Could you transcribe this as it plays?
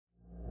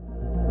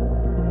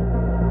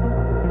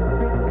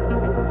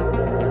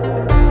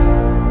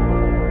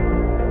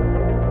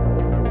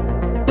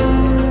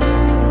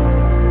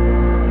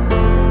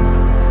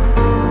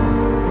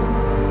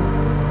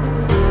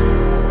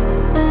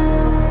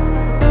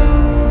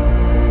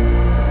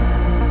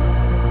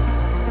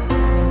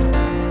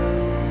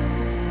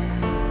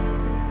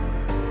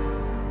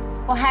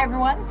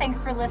Thanks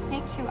for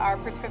listening to our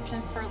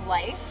Prescription for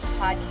Life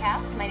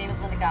podcast. My name is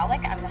Linda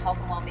Golick. I'm the health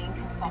and well-being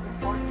consultant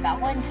for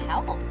Bellin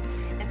Health.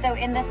 And so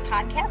in this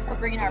podcast, we're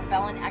bringing our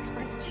Bellin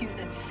experts to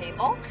the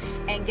table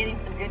and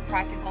getting some good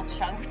practical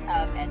chunks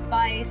of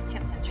advice,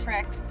 tips, and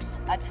tricks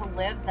to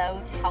live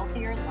those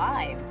healthier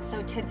lives.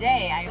 So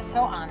today, I am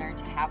so honored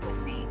to have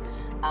with me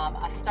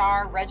a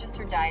star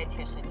registered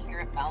dietitian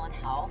here at Bellin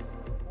Health,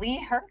 Lee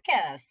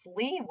Herkus.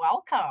 Lee,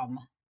 welcome.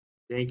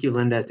 Thank you,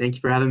 Linda. Thank you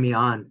for having me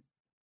on.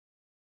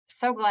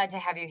 So glad to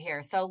have you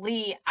here. So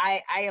Lee,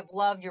 I have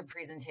loved your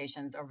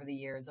presentations over the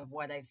years of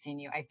what I've seen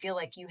you. I feel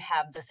like you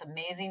have this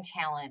amazing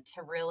talent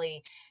to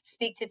really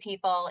speak to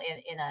people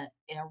in a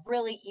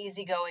really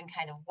easygoing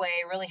kind of way,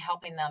 really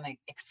helping them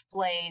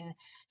explain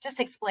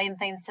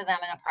things to them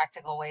in a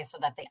practical way so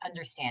that they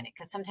understand it.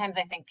 Because sometimes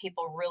I think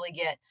people really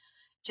get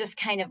just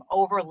kind of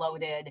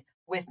overloaded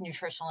with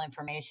nutritional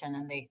information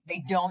and they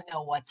don't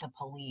know what to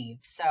believe.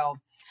 So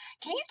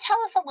can you tell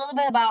us a little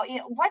bit about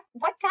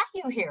what got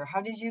you here? How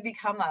did you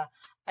become a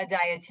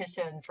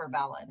dietitian for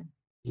Bellin?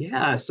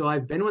 Yeah, so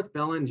I've been with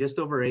Bellin just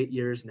over 8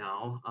 years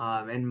now.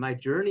 And my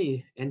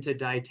journey into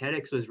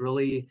dietetics was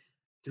really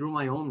through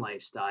my own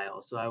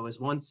lifestyle. So I was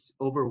once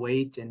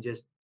overweight and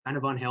just kind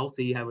of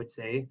unhealthy, I would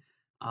say.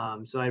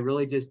 So I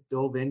really just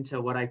dove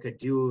into what I could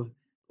do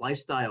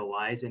lifestyle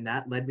wise, and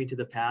that led me to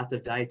the path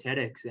of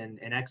dietetics and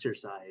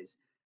exercise.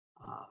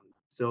 Um,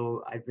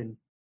 so I've been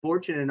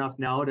fortunate enough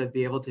now to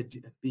be able to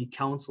be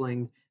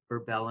counseling for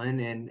Bellin,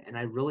 and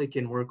I really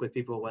can work with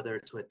people, whether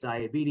it's with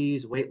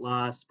diabetes, weight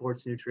loss,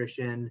 sports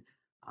nutrition.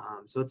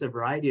 So it's a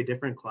variety of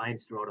different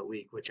clients throughout a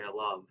week, which I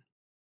love.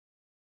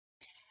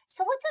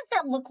 So what does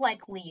that look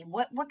like, Lee?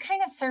 What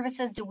kind of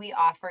services do we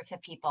offer to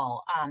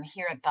people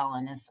here at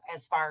Bellin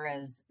as far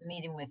as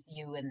meeting with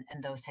you and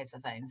those types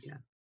of things? Yeah.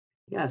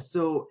 Yeah.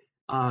 So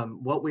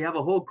what we have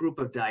a whole group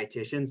of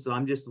dietitians. So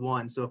I'm just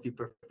one. So if you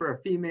prefer a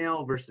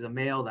female versus a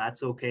male,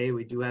 that's okay.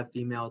 We do have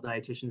female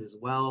dietitians as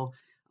well.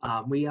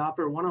 We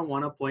offer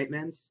one-on-one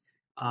appointments.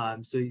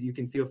 So you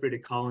can feel free to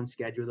call and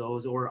schedule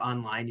those, or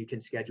online you can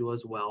schedule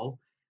as well.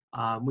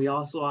 We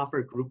also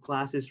offer group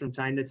classes from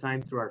time to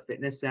time through our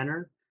fitness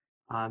center.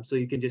 So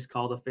you can just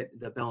call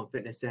the Bellin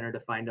Fitness Center to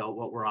find out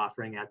what we're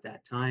offering at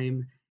that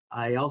time.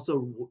 I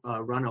also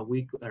run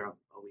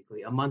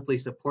a monthly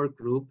support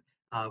group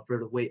for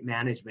the weight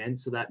management.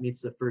 So that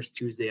meets the first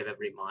Tuesday of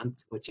every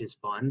month, which is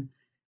fun.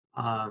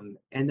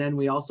 And then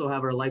we also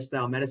have our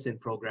lifestyle medicine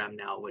program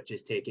now, which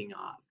is taking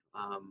off,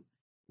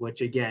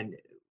 which again,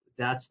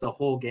 that's the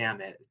whole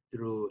gamut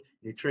through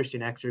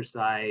nutrition,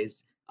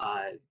 exercise,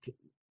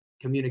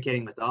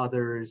 communicating with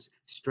others,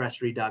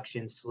 stress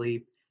reduction,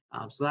 sleep.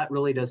 So that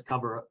really does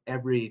cover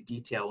every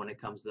detail when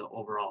it comes to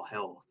overall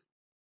health.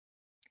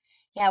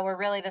 Yeah,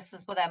 this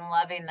is what I'm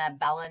loving, that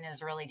Bellin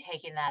is really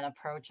taking that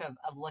approach of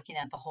looking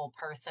at the whole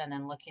person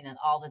and looking at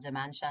all the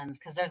dimensions,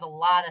 because there's a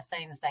lot of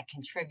things that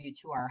contribute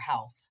to our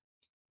health.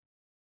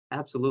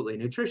 Absolutely.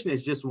 Nutrition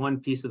is just one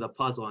piece of the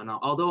puzzle. And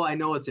although I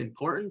know it's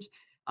important,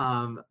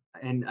 and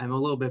I'm a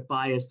little bit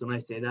biased when I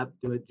say that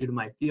due to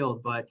my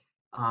field, but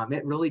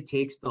it really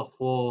takes the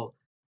whole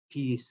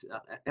piece,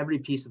 every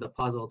piece of the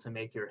puzzle to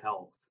make your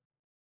health.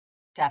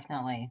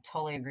 Definitely.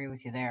 Totally agree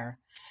with you there.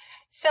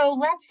 So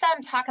let's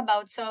talk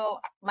about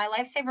my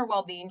lifesaver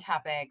well-being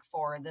topic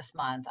for this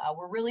month.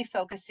 We're really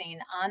focusing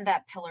on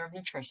that pillar of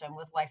nutrition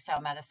with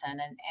lifestyle medicine,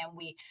 and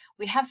we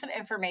have some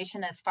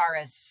information as far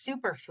as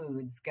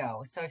superfoods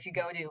go. So if you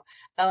go to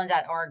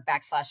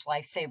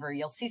bellin.org/lifesaver,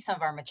 you'll see some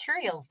of our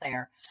materials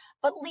there.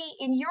 But Lee,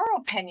 in your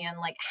opinion,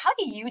 like, how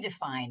do you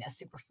define a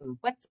superfood?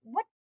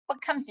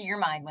 What comes to your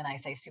mind when I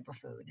say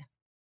superfood?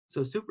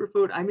 So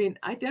superfood, I mean,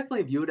 I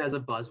definitely view it as a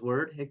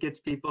buzzword. It gets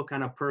people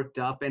kind of perked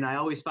up, and I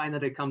always find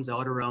that it comes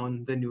out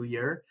around the new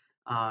year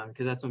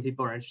because that's when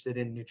people are interested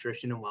in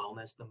nutrition and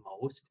wellness the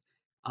most.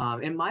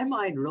 In my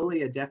mind,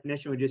 really, a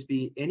definition would just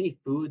be any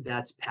food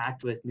that's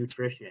packed with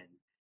nutrition,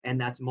 and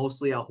that's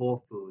mostly a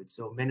whole food,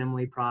 so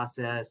minimally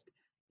processed.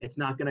 It's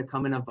not going to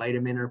come in a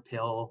vitamin or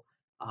pill.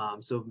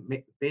 So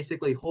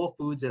basically, whole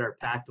foods that are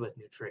packed with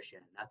nutrition.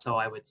 That's how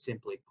I would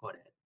simply put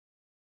it.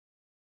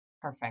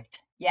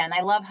 Perfect. Yeah, and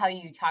I love how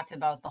you talked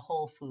about the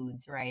whole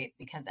foods, right?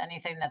 Because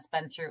anything that's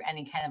been through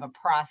any kind of a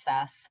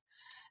process,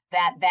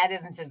 that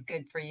isn't as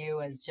good for you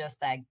as just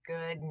that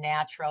good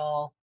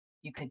natural.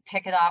 You could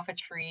pick it off a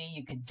tree,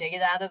 you could dig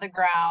it out of the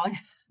ground.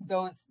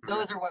 Those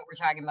are what we're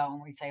talking about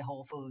when we say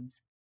whole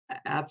foods.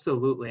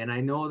 Absolutely. And I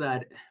know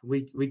that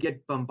we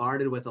get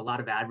bombarded with a lot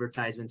of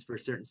advertisements for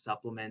certain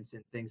supplements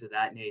and things of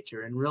that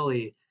nature. And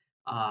really,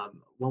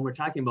 when we're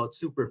talking about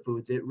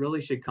superfoods, it really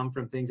should come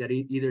from things that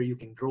either you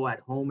can grow at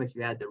home if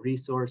you had the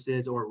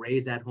resources, or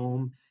raise at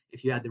home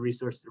if you had the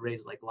resources to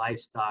raise like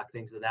livestock,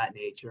 things of that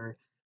nature.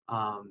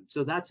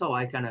 So that's how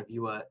I kind of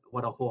view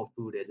what a whole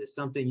food is. It's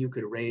something you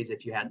could raise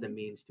if you had the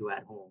means to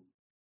at home.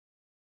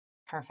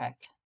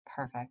 Perfect.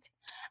 Perfect.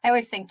 I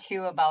always think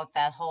too about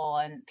that whole,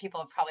 and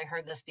people have probably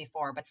heard this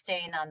before, but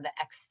staying on the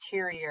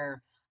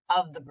exterior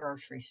of the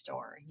grocery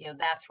store.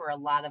 That's where a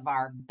lot of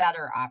our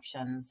better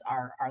options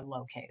are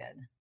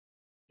located.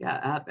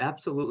 Yeah,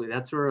 absolutely.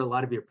 That's where a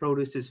lot of your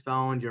produce is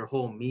found, your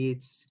whole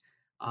meats,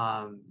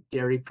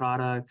 dairy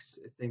products,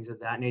 things of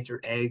that nature,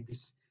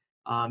 eggs.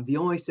 The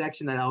only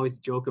section that I always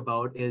joke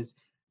about is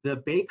the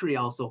bakery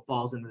also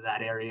falls into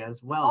that area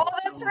as Oh, well.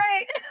 that's So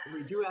right.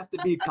 we do have to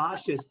be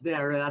cautious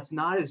there. That's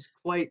not as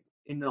quite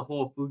in the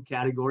whole food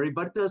category,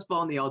 but it does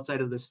fall on the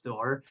outside of the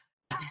store.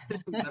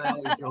 But I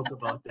always joke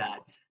about that,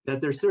 that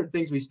there's certain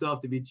things we still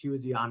have to be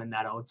choosy on in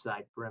that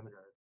outside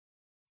perimeter.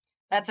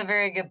 That's a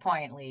very good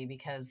point, Lee,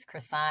 because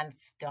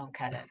croissants don't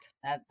cut it.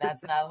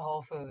 That's not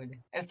whole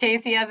food. As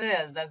tasty as it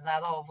is, that's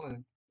not whole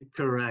food.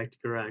 Correct,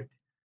 correct.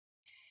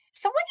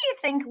 So what do you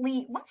think,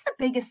 Lee, what's the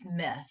biggest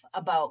myth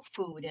about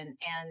food and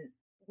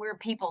where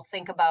people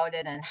think about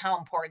it and how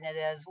important it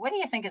is? What do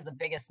you think is the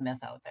biggest myth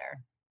out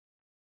there?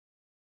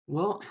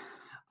 Well,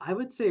 I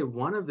would say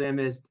one of them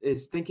is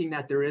thinking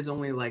that there is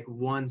only like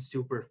one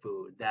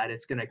superfood, that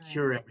it's going to Right.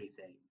 cure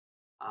everything.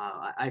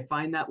 I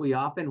find that we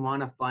often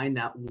want to find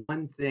that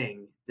one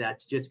thing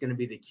that's just going to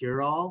be the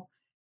cure all.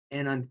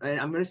 And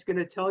I'm just going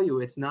to tell you,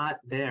 it's not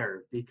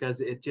there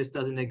because it just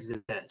doesn't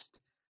exist.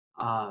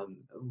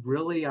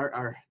 Really,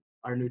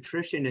 our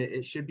nutrition,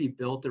 it should be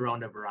built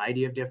around a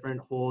variety of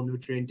different whole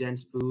nutrient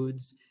dense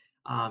foods.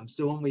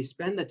 So when we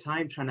spend the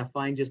time trying to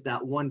find just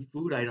that one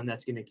food item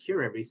that's going to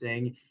cure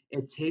everything,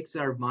 it takes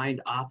our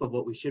mind off of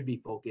what we should be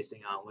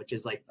focusing on, which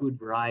is like food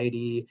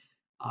variety,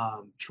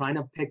 trying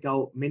to pick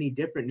out many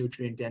different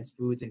nutrient dense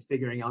foods and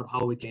figuring out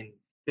how we can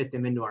fit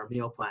them into our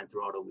meal plan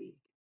throughout a week.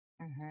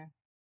 Hmm.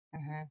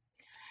 Hmm.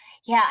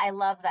 Yeah, I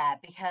love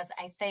that because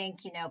I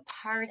think,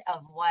 part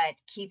of what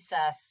keeps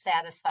us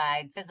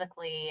satisfied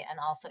physically and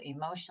also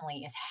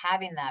emotionally is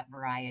having that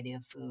variety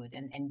of food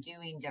and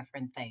doing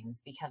different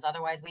things because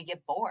otherwise we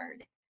get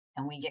bored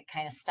and we get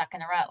kind of stuck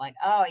in a rut like,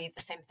 oh, I eat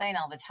the same thing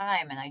all the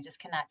time and I just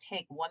cannot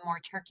take one more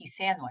turkey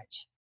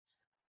sandwich.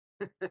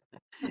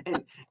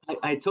 And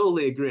I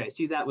totally agree. I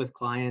see that with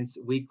clients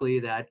weekly,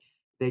 that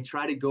they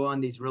try to go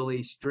on these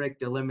really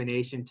strict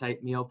elimination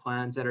type meal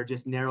plans that are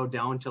just narrowed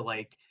down to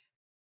like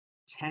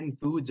 10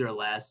 foods or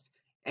less.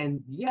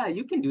 And yeah,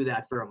 you can do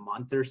that for a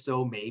month or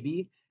so,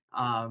 maybe.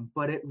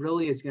 But it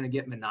really is going to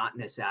get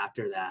monotonous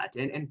after that.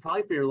 And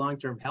probably for your long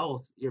term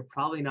health, you're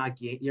probably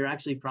not, you're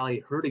actually probably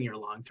hurting your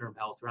long term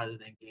health rather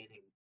than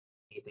gaining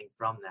anything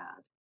from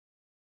that.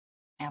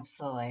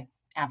 Absolutely.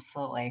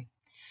 Absolutely.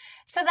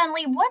 So then,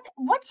 Lee,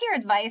 what's your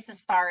advice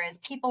as far as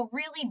people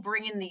really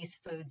bringing these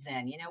foods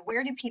in?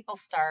 Where do people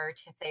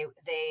start if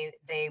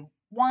they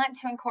want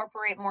to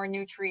incorporate more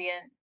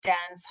nutrient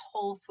dense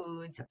whole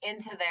foods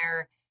into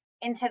their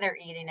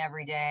eating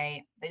every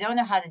day? They don't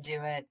know how to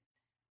do it.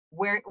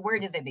 Where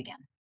do they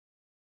begin?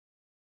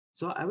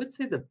 So I would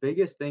say the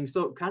biggest thing,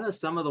 so kind of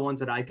some of the ones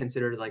that I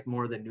consider like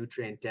more the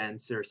nutrient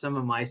dense, or some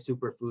of my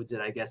superfoods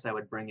that I guess I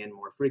would bring in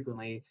more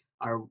frequently,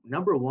 are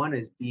number one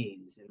is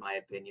beans, in my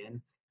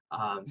opinion.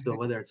 So Mhm.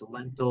 whether it's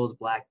lentils,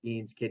 black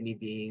beans, kidney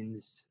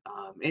beans,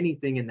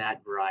 anything in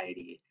that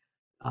variety.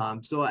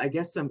 So I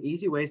guess some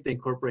easy ways to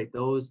incorporate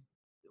those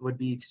would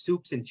be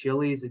soups and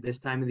chilies at this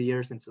time of the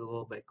year, since it's a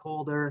little bit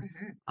colder,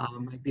 Mhm.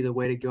 might be the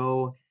way to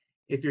go.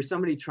 If you're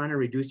somebody trying to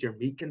reduce your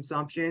meat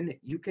consumption,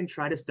 you can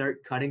try to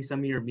start cutting some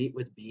of your meat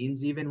with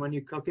beans even when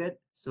you cook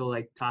it. So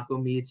like taco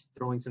meats,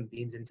 throwing some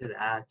beans into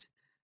that.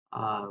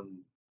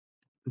 Um,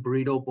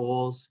 Burrito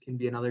bowls can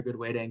be another good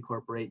way to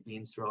incorporate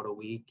beans throughout a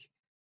week.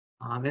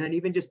 And then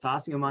even just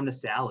tossing them onto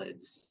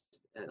salads,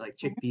 like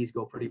Mhm. chickpeas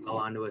go pretty well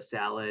onto a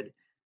salad.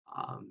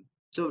 Um,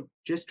 so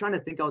just trying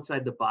to think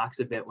outside the box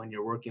a bit when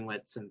you're working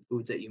with some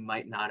foods that you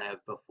might not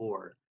have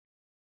before.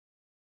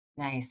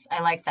 Nice.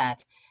 I like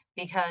that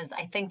because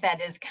I think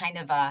that is kind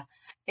of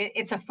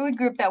it's a food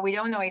group that we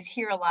don't always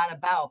hear a lot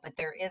about, but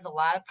there is a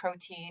lot of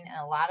protein and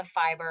a lot of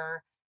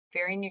fiber,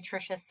 very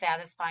nutritious,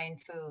 satisfying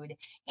food,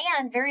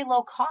 and very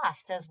low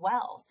cost as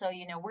well. So,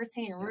 we're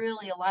seeing Yeah.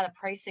 really a lot of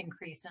price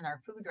increase in our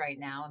food right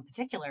now, and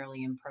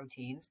particularly in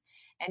proteins.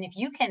 And if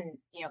you can,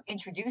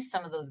 introduce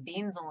some of those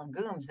beans and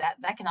legumes, that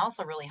can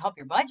also really help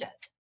your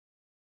budget.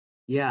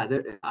 Yeah,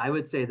 I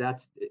would say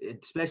that's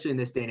especially in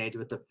this day and age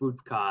with the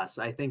food costs.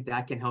 I think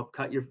that can help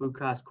cut your food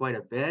costs quite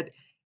a bit,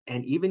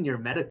 and even your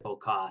medical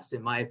costs,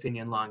 in my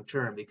opinion, long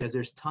term, because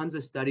there's tons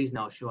of studies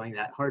now showing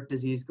that heart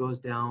disease goes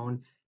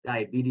down,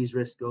 diabetes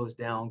risk goes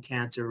down,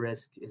 cancer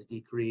risk is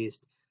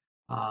decreased.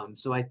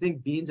 So I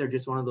think beans are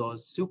just one of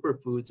those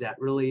superfoods that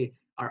really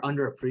are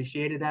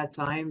underappreciated at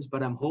times,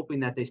 but I'm hoping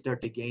that they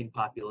start to gain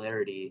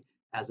popularity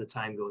as the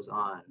time goes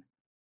on.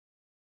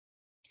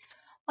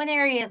 One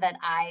area that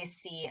I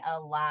see a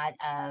lot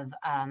of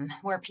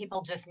where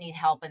people just need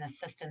help and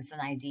assistance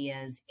and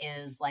ideas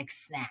is like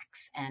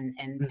snacks and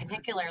Mhm.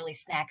 particularly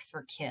snacks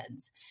for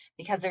kids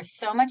because there's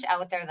so much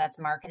out there that's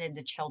marketed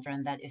to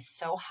children that is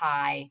so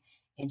high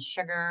in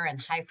sugar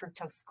and high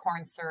fructose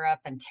corn syrup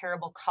and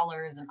terrible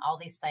colors and all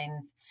these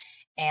things.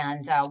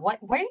 And what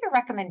are your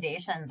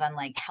recommendations on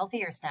like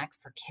healthier snacks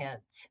for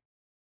kids?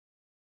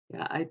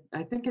 Yeah,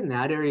 I think in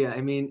that area,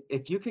 I mean,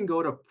 if you can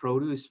go to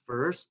produce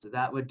first,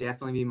 that would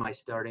definitely be my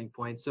starting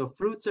point. So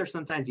fruits are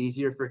sometimes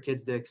easier for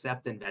kids to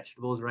accept than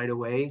vegetables right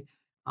away.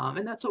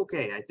 And that's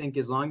okay. I think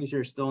as long as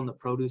you're still in the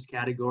produce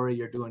category,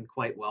 you're doing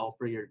quite well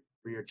for your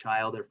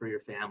child or for your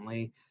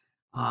family.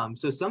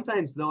 So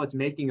sometimes though it's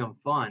making them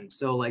fun.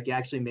 So like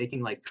actually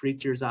making like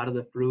creatures out of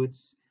the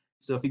fruits.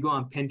 So if you go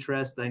on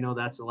Pinterest, I know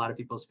that's a lot of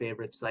people's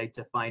favorite site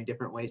to find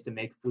different ways to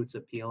make fruits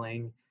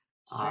appealing.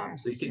 Sure.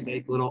 So you can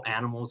make little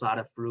animals out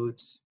of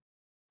fruits,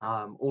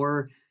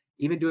 or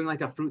even doing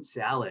like a fruit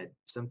salad.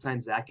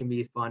 Sometimes that can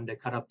be fun to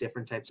cut up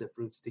different types of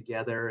fruits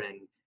together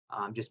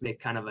and just make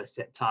kind of a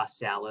tossed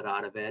salad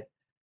out of it.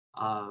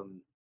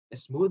 Um,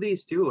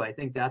 Smoothies too. I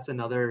think that's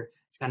another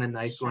kind of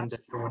nice Sure. one to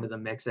throw into the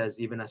mix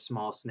as even a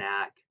small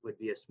snack would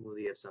be a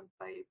smoothie of some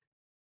type.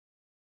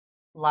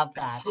 Love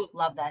I that. also,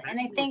 Love that. I And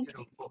I also look think, at,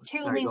 oh, too,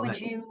 sorry, Lee, go would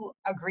ahead. you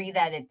agree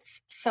that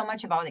it's so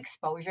much about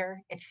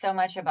exposure? It's so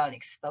much about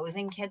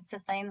exposing kids to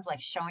things, like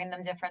showing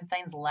them different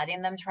things,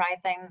 letting them try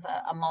things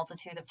a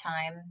multitude of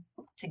time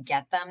to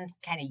get them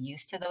kind of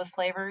used to those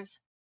flavors.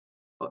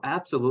 Oh,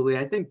 absolutely.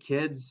 I think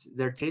kids,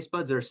 their taste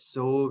buds are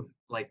so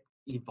like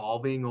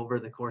evolving over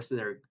the course of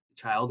their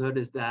childhood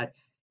is that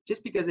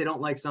just because they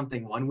don't like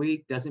something one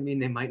week doesn't mean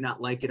they might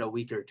not like it a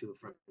week or two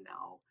from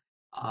now.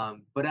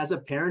 But as a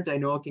parent, I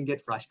know it can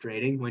get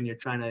frustrating when you're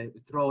trying to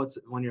throw it,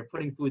 when you're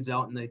putting foods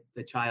out and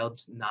the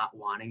child's not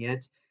wanting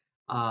it.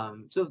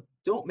 So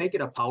don't make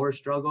it a power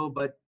struggle,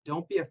 but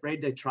don't be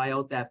afraid to try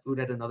out that food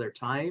at another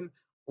time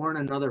or in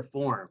another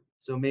form.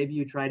 So maybe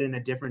you tried in a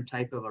different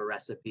type of a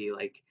recipe,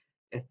 like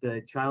if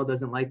the child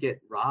doesn't like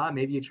it raw,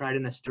 maybe you try it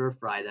in a stir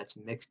fry that's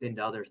mixed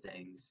into other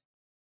things.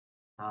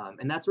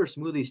 And that's where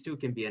smoothies too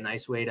can be a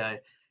nice way to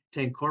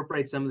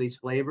incorporate some of these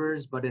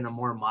flavors, but in a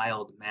more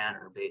mild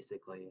manner,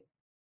 basically.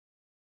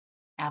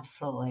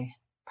 Absolutely.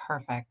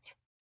 Perfect.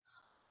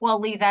 Well,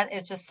 Lee, that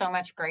is just so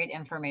much great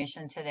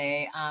information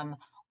today.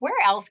 Where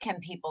else can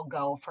people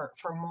go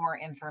for more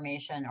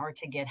information or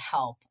to get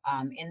help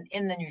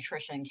in the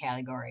nutrition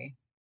category?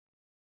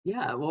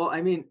 Yeah, well,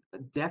 I mean,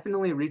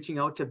 definitely reaching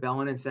out to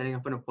Bellin and setting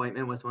up an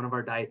appointment with one of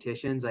our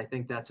dietitians. I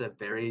think that's a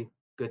very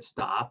good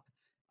stop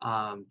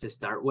to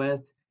start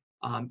with.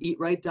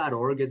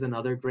 Eatright.org is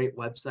another great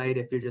website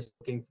if you're just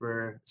looking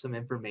for some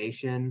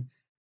information.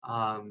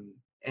 Um,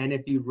 and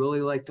if you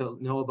really like to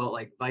know about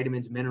like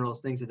vitamins,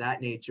 minerals, things of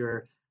that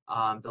nature,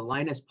 the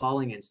Linus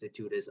Pauling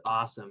Institute is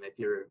awesome if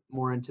you're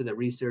more into the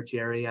research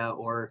area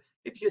or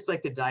if you just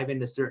like to dive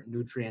into certain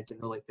nutrients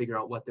and really figure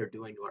out what they're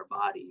doing to our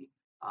body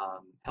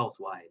health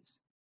wise.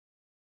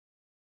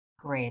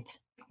 Great,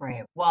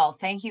 great. Well,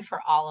 thank you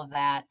for all of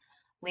that.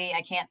 Lee,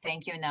 I can't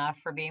thank you enough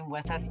for being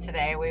with us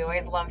today. We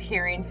always love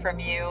hearing from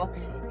you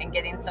and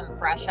getting some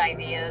fresh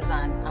ideas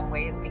on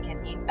ways we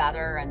can eat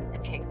better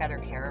and take better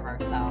care of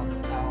ourselves.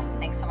 So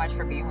thanks so much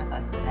for being with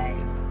us today.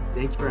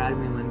 Thanks for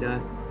having me,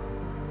 Linda.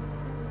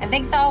 And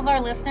thanks to all of our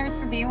listeners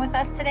for being with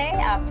us today.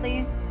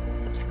 Please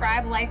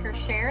subscribe, like, or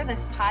share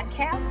this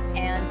podcast,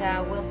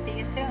 and we'll see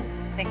you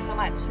soon. Thanks so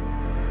much.